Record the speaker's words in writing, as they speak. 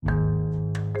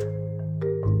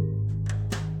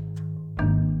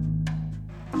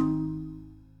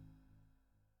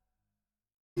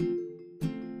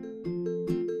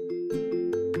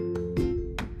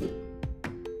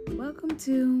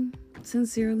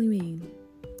sincerely me,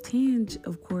 Tange,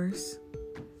 of course.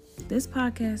 This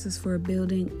podcast is for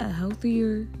building a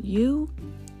healthier you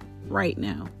right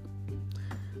now.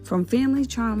 From family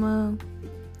trauma,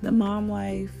 the mom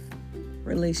life,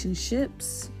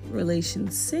 relationships,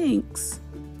 relation sinks,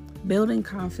 building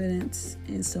confidence,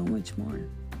 and so much more.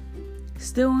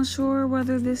 Still unsure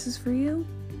whether this is for you?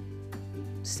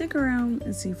 Stick around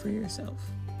and see for yourself.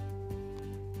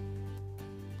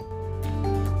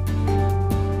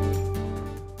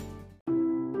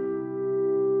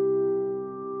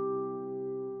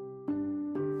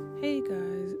 Hey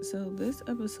guys, so this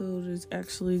episode is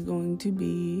actually going to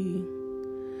be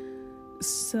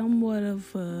somewhat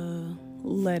of a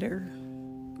letter,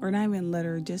 or not even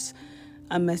letter, just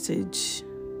a message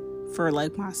for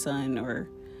like my son, or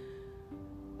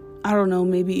I don't know,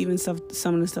 maybe even some of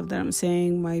the stuff that I'm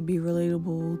saying might be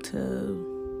relatable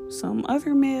to some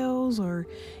other males, or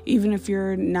even if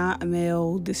you're not a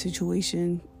male, the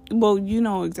situation, well, you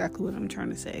know exactly what I'm trying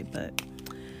to say. But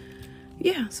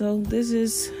yeah, so this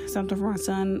is something for my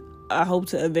son. I hope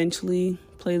to eventually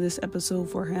play this episode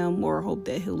for him, or hope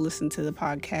that he'll listen to the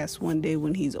podcast one day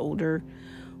when he's older,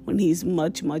 when he's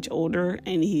much, much older,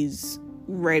 and he's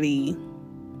ready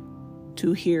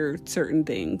to hear certain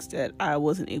things that I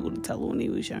wasn't able to tell when he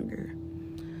was younger.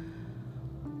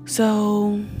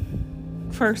 So,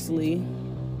 firstly,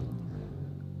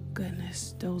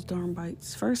 goodness, those darn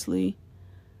bites. Firstly,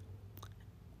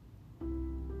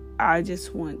 I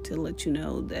just want to let you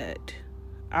know that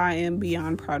I am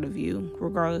beyond proud of you,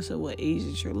 regardless of what age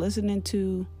that you're listening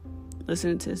to this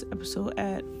episode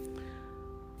at.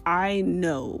 I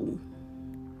know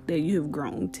that you have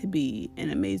grown to be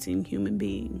an amazing human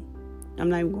being. I'm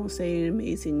not even going to say an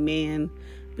amazing man,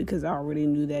 because I already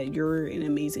knew that you're an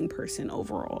amazing person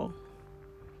overall.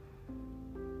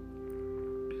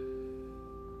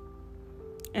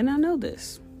 And I know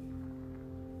this.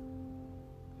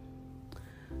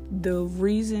 The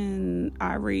reason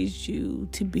I raised you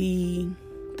to be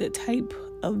the type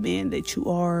of man that you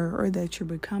are, or that you're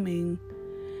becoming,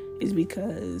 is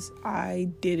because I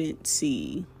didn't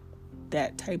see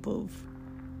that type of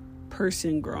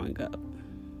person growing up.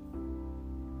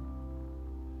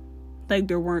 Like,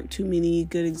 there weren't too many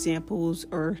good examples,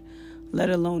 or let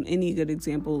alone any good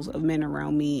examples of men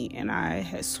around me. And I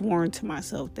had sworn to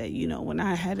myself that, when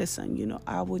I had a son,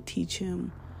 I would teach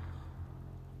him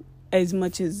as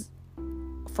much as,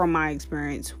 from my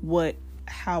experience,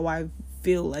 how I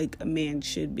feel like a man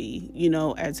should be.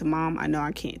 As a mom, I know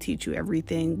I can't teach you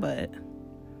everything, but,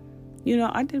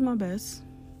 I did my best.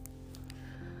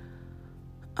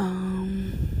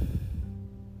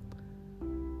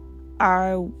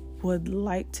 I would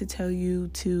like to tell you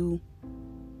to,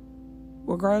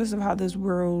 regardless of how this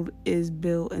world is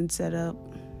built and set up,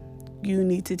 you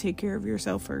need to take care of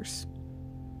yourself first.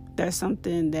 That's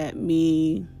something that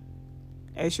me,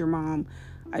 as your mom,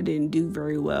 I didn't do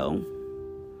very well.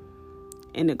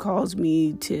 And it caused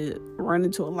me to run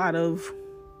into a lot of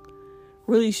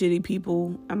really shitty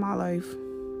people in my life.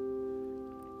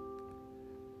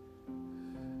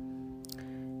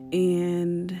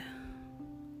 And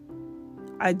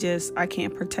I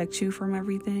can't protect you from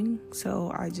everything.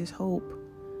 So I just hope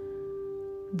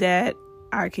that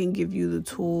I can give you the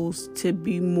tools to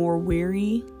be more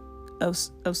wary of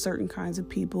certain kinds of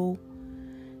people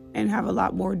and have a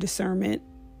lot more discernment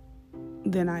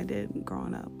than I did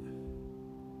growing up.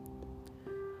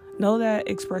 Know that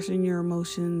expressing your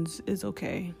emotions is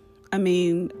okay. I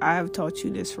mean, I have taught you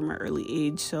this from an early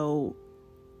age, so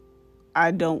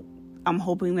I'm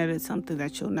hoping that it's something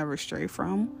that you'll never stray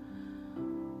from.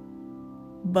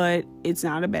 But it's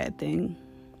not a bad thing.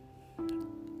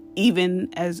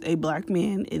 Even as a black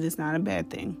man, it is not a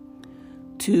bad thing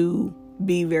to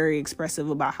be very expressive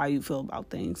about how you feel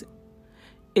about things.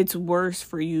 It's worse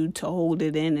for you to hold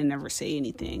it in and never say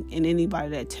anything. And anybody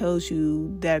that tells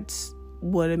you that's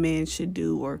what a man should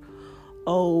do, or,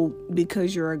 oh,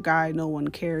 because you're a guy, no one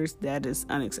cares, that is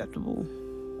unacceptable.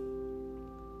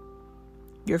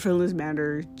 Your feelings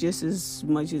matter just as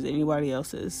much as anybody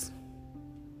else's.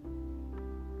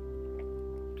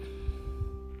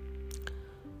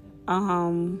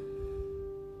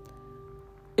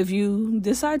 If you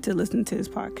decide to listen to this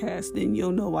podcast, then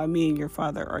you'll know why me and your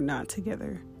father are not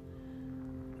together.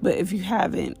 But if you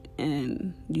haven't,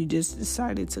 and you just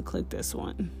decided to click this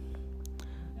one,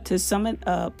 to sum it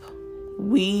up,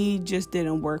 we just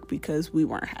didn't work because we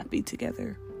weren't happy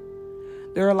together.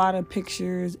 There are a lot of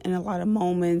pictures and a lot of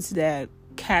moments that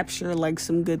capture like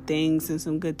some good things and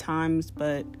some good times,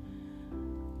 but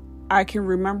I can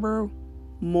remember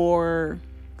more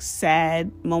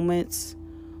sad moments,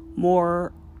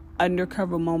 more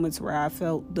undercover moments where I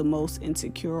felt the most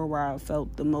insecure, where I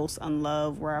felt the most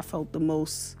unloved, where I felt the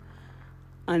most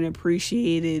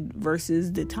unappreciated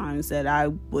versus the times that I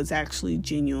was actually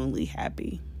genuinely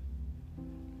happy.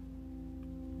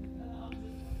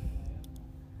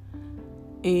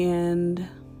 And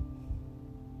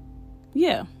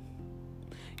yeah,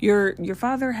 your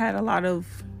father had a lot of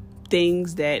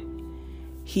things that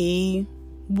he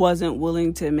wasn't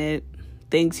willing to admit,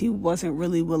 things he wasn't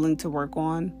really willing to work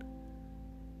on.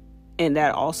 And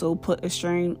that also put a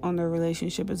strain on their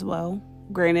relationship as well.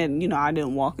 Granted, I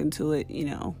didn't walk into it,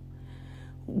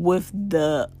 with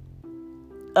the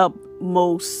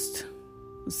utmost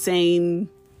saneness,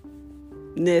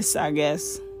 I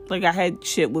guess. Like, I had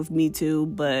shit with me too,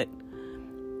 but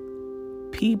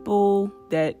people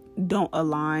that don't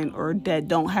align or that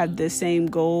don't have the same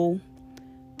goal,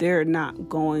 they're not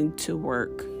going to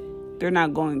work. They're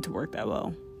not going to work that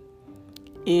well.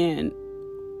 And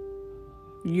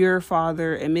your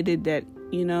father admitted that,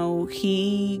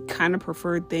 he kind of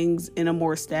preferred things in a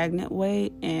more stagnant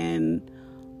way, and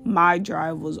my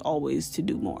drive was always to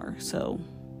do more. So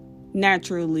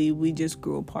naturally, we just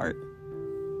grew apart.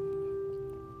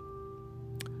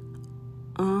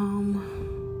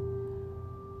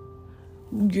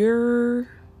 Your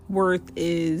worth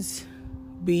is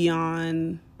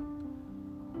beyond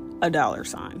a dollar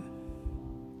sign.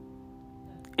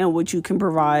 And what you can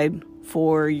provide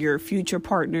for your future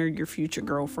partner, your future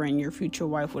girlfriend, your future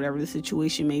wife, whatever the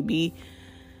situation may be,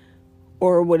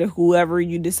 or whoever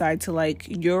you decide to like,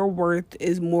 your worth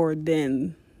is more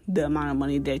than the amount of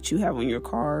money that you have on your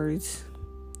cards,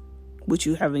 what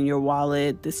you have in your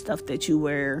wallet, the stuff that you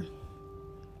wear,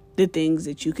 the things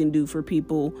that you can do for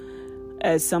people.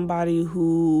 As somebody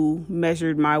who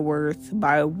measured my worth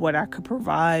by what I could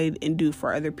provide and do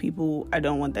for other people, I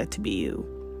don't want that to be you.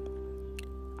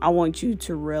 I want you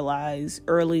to realize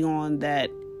early on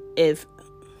that if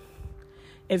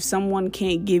someone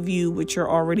can't give you what you're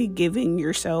already giving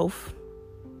yourself,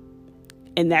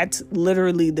 and that's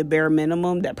literally the bare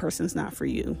minimum, that person's not for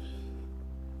you.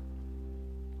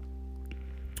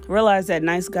 Realize that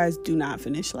nice guys do not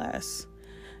finish last.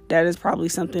 That is probably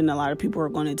something a lot of people are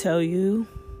going to tell you.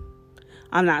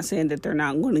 I'm not saying that they're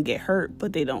not going to get hurt,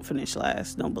 but they don't finish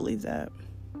last. Don't believe that.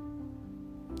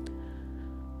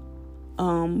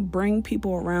 Bring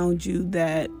people around you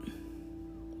that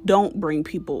don't bring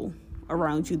people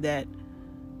around you that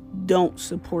don't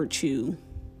support you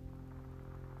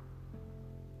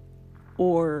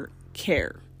or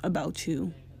care about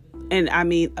you. And I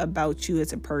mean about you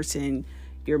as a person,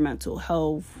 your mental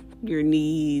health, your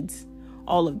needs,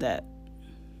 all of that.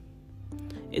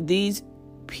 If these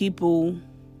people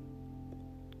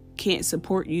can't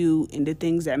support you in the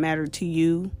things that matter to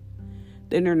you,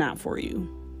 then they're not for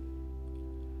you.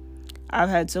 I've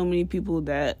had so many people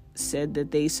that said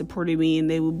that they supported me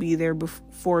and they would be there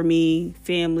for me,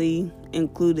 family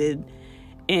included.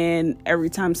 And every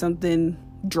time something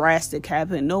drastic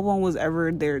happened, no one was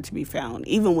ever there to be found.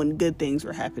 Even when good things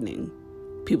were happening,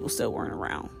 people still weren't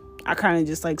around. I kind of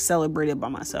just celebrated by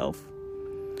myself.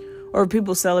 Or if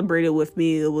people celebrated with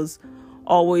me, it was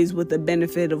always with the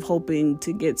benefit of hoping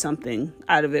to get something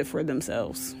out of it for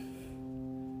themselves.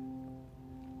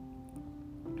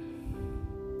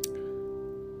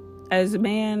 As a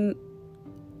man,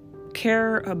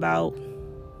 care about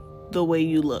the way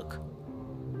you look.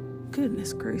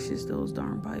 Goodness gracious, those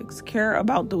darn bikes. Care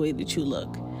about the way that you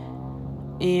look.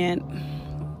 And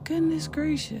goodness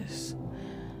gracious.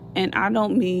 And I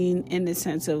don't mean in the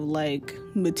sense of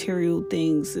material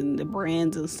things and the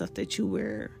brands and stuff that you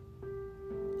wear.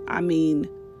 I mean,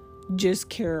 just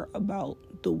care about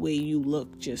the way you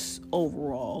look, just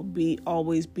overall.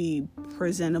 Always be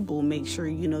presentable. Make sure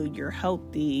you're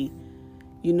healthy.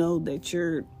 That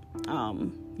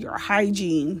your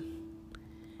hygiene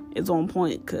is on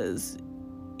point, because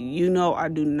I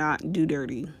do not do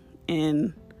dirty,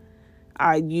 and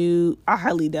I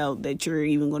highly doubt that you're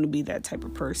even going to be that type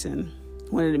of person.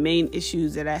 One of the main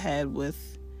issues that I had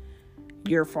with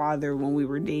your father when we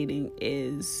were dating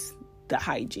is the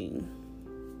hygiene.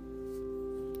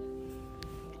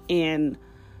 And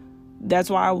that's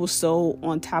why I was so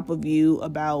on top of you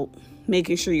about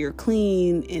making sure you're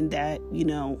clean and that,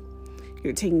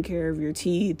 you're taking care of your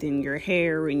teeth and your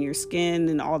hair and your skin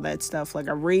and all that stuff. I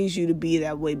raised you to be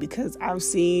that way because I've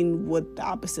seen what the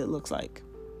opposite looks like.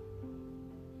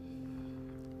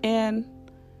 And,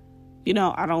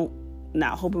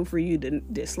 not hoping for you to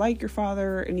dislike your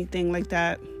father or anything like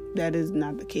that. That is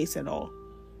not the case at all.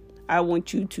 I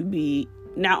want you to be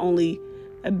not only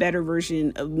a better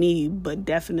version of me, but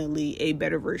definitely a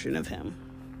better version of him.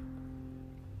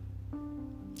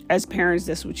 as parents,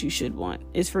 that's what you should want,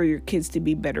 is for your kids to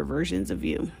be better versions of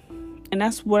you. And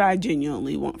that's what I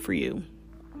genuinely want for you.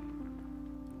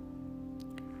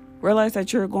 Realize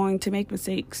that you're going to make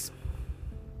mistakes.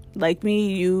 Like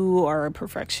me, you are a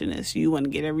perfectionist. You want to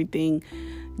get everything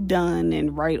done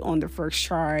and right on the first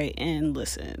try. And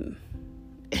listen,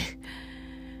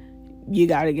 you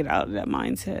got to get out of that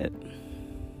mindset.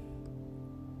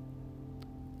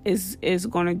 It's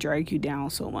going to drag you down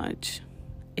so much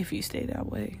if you stay that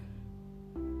way.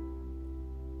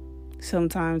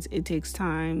 Sometimes it takes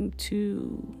time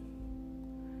to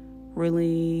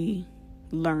really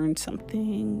learn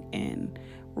something and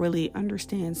really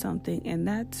understand something, and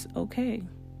that's okay.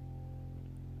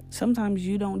 Sometimes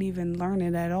you don't even learn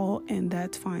it at all, and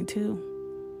that's fine too.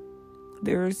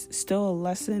 There's still a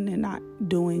lesson in not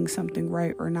doing something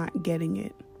right or not getting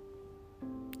it.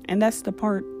 And that's the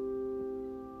part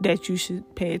that you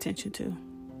should pay attention to.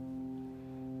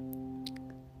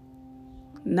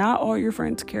 Not all your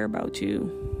friends care about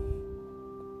you.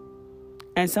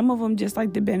 And some of them just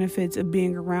like the benefits of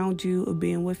being around you, of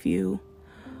being with you.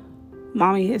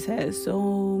 Mommy has had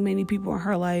so many people in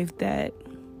her life that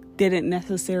didn't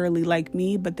necessarily like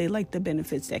me, but they liked the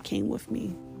benefits that came with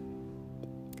me.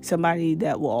 Somebody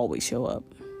that will always show up.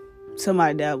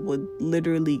 Somebody that would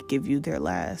literally give you their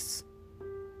last.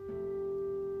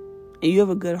 And you have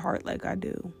a good heart like I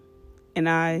do. And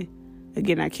I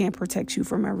can't protect you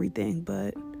from everything,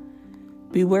 but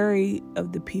be wary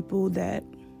of the people that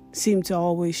seem to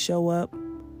always show up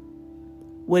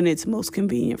when it's most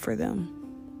convenient for them.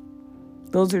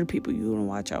 Those are the people you want to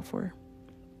watch out for.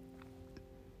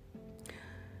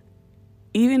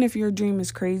 Even if your dream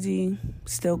is crazy,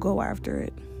 still go after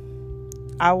it.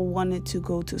 I wanted to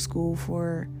go to school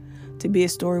to be a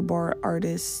storyboard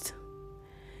artist,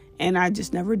 and I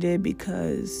just never did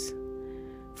because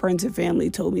friends and family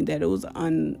told me that it was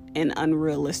an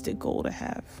unrealistic goal to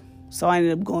have. So I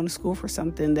ended up going to school for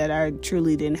something that I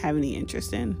truly didn't have any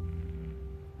interest in.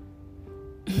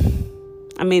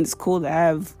 I mean, it's cool to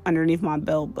have underneath my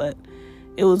belt, but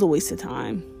it was a waste of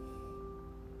time,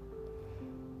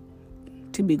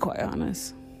 to be quite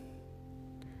honest.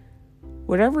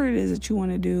 Whatever it is that you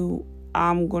want to do,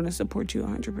 I'm going to support you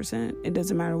 100%. It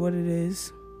doesn't matter what it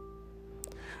is.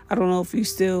 I don't know if you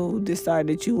still decide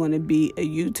that you want to be a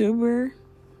YouTuber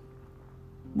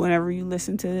whenever you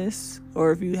listen to this,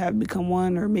 or if you have become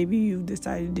one, or maybe you've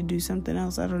decided to do something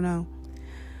else. I don't know.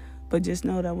 But just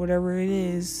know that whatever it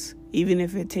is, even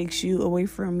if it takes you away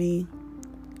from me,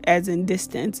 as in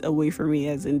distance,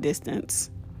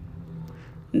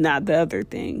 not the other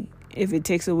thing. If it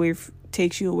takes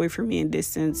you away from me in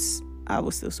distance, I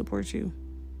will still support you.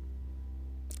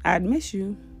 I'd miss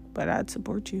you, but I'd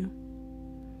support you.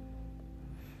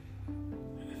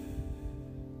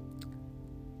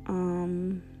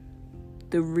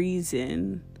 The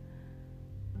reason,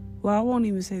 well, I won't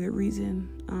even say the reason,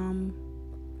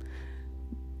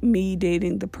 me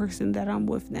dating the person that I'm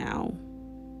with now,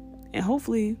 and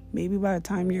hopefully maybe by the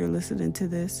time you're listening to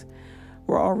this,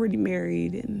 we're already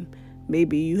married, and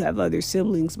maybe you have other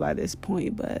siblings by this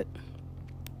point, but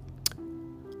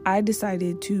I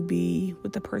decided to be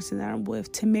with the person that I'm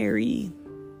with, to marry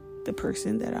the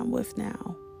person that I'm with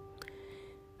now,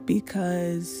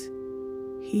 because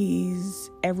he's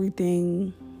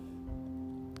everything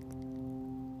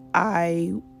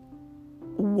I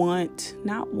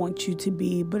not want you to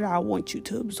be, but I want you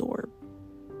to absorb.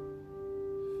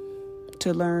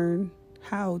 To learn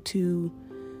how to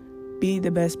be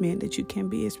the best man that you can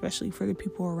be, especially for the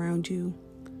people around you.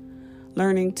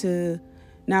 Learning to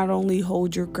not only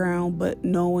hold your ground, but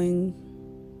knowing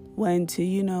when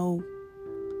to,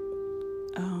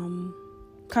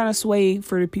 kind of sway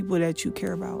for the people that you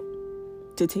care about.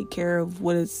 To take care of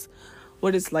what it's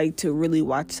like to really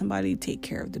watch somebody take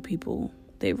care of the people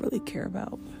they really care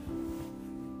about.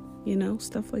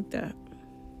 Stuff like that.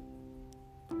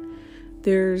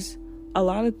 There's a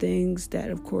lot of things that,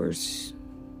 of course,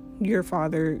 your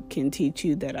father can teach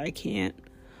you that I can't.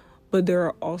 But there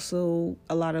are also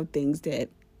a lot of things that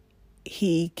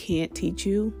he can't teach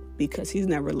you because he's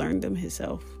never learned them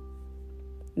himself.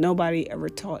 Nobody ever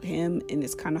taught him, and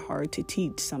it's kind of hard to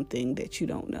teach something that you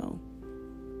don't know.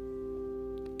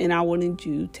 And I wanted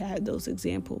you to have those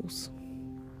examples.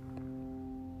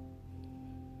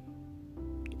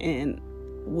 And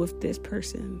with this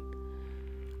person,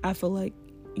 I feel like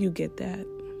you get that.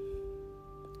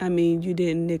 I mean, you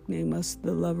didn't nickname us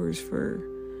the lovers for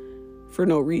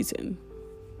no reason.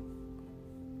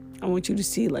 I want you to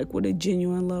see what a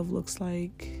genuine love looks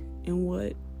like and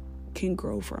what can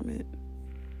grow from it.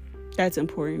 That's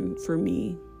important for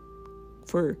me,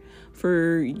 for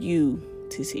you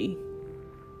to see.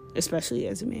 especially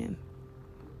as a man.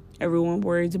 Everyone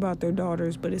worries about their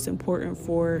daughters, but it's important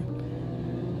for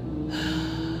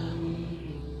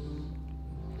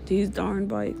these darn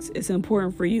bikes. It's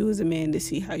important for you as a man to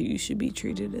see how you should be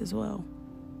treated as well.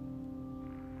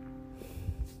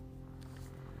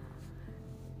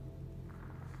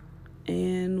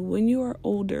 And when you are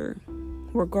older,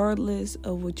 regardless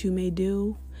of what you may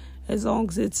do, as long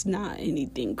as it's not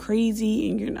anything crazy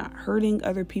and you're not hurting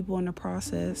other people in the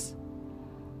process,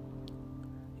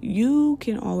 you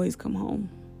can always come home.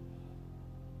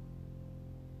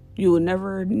 You will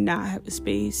never not have a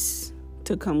space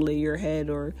to come lay your head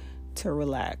or to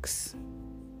relax.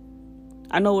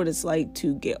 I know what it's like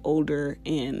to get older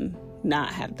and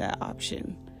not have that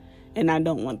option. And I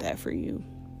don't want that for you.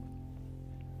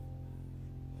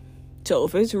 So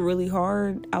if it's really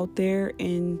hard out there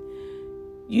and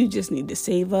you just need to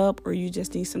save up or you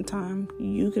just need some time,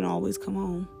 you can always come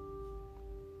home.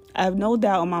 I have no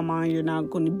doubt in my mind you're not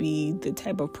going to be the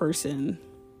type of person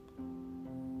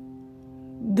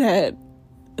that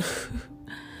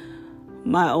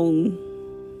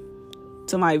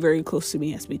somebody very close to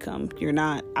me has become. You're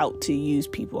not out to use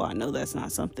people. I know that's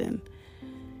not something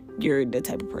you're the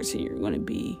type of person you're going to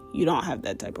be. You don't have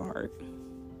that type of heart.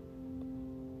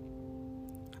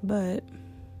 But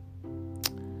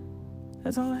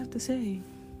that's all I have to say.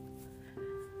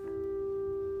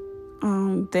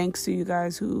 Thanks to you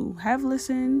guys who have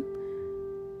listened.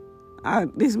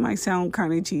 This might sound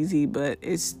kind of cheesy, but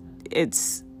it's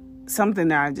something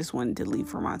that I just wanted to leave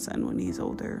for my son when he's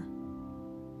older.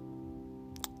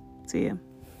 See ya.